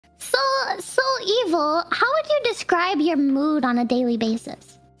So Evil, how would you describe your mood on a daily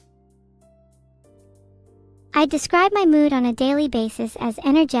basis? I describe my mood on a daily basis as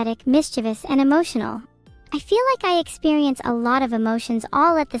energetic, mischievous, and emotional. I feel like I experience a lot of emotions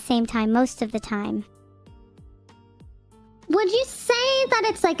all at the same time most of the time. Would you say that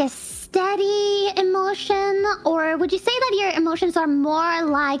it's like a steady emotion, or would you say that your emotions are more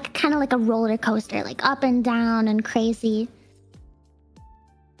like kind of like a roller coaster, like up and down and crazy?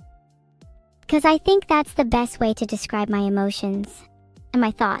 Because I think that's the best way to describe my emotions and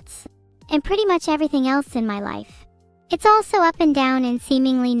my thoughts and pretty much everything else in my life. It's also up and down and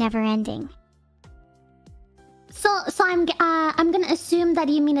seemingly never-ending. So I'm gonna assume that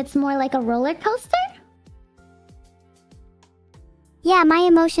you mean it's more like a roller coaster? Yeah, my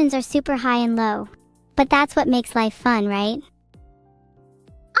emotions are super high and low. But that's what makes life fun, right?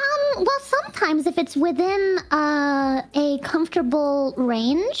 Well, sometimes if it's within a comfortable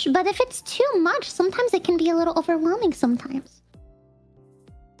range, but if it's too much, sometimes it can be a little overwhelming sometimes.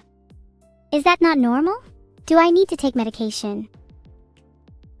 Is that not normal? Do I need to take medication?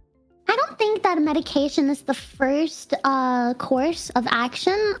 I don't think that medication is the first course of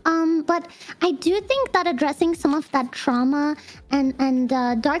action, but I do think that addressing some of that trauma and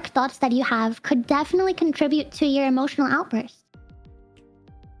dark thoughts that you have could definitely contribute to your emotional outburst.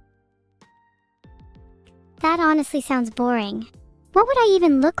 That honestly sounds boring. What would I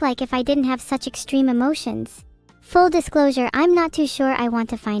even look like if I didn't have such extreme emotions? Full disclosure, I'm not too sure I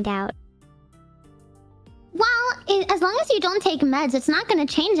want to find out. Well, as long as you don't take meds, it's not going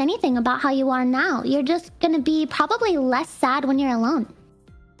to change anything about how you are now. You're just going to be probably less sad when you're alone.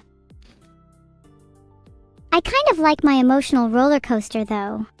 I kind of like my emotional roller coaster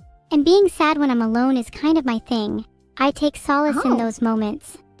though. And being sad when I'm alone is kind of my thing. I take solace in those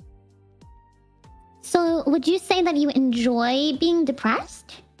moments. So, would you say that you enjoy being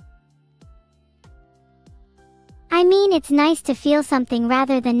depressed? I mean, it's nice to feel something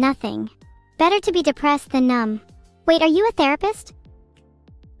rather than nothing. Better to be depressed than numb. Wait, are you a therapist?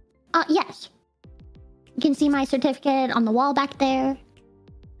 Yes. You can see my certificate on the wall back there.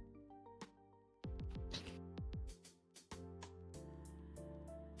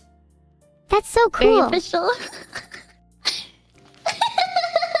 That's so cool. Very official.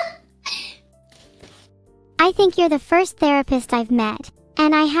 I think you're the first therapist I've met,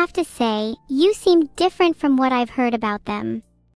 and I have to say, you seem different from what I've heard about them.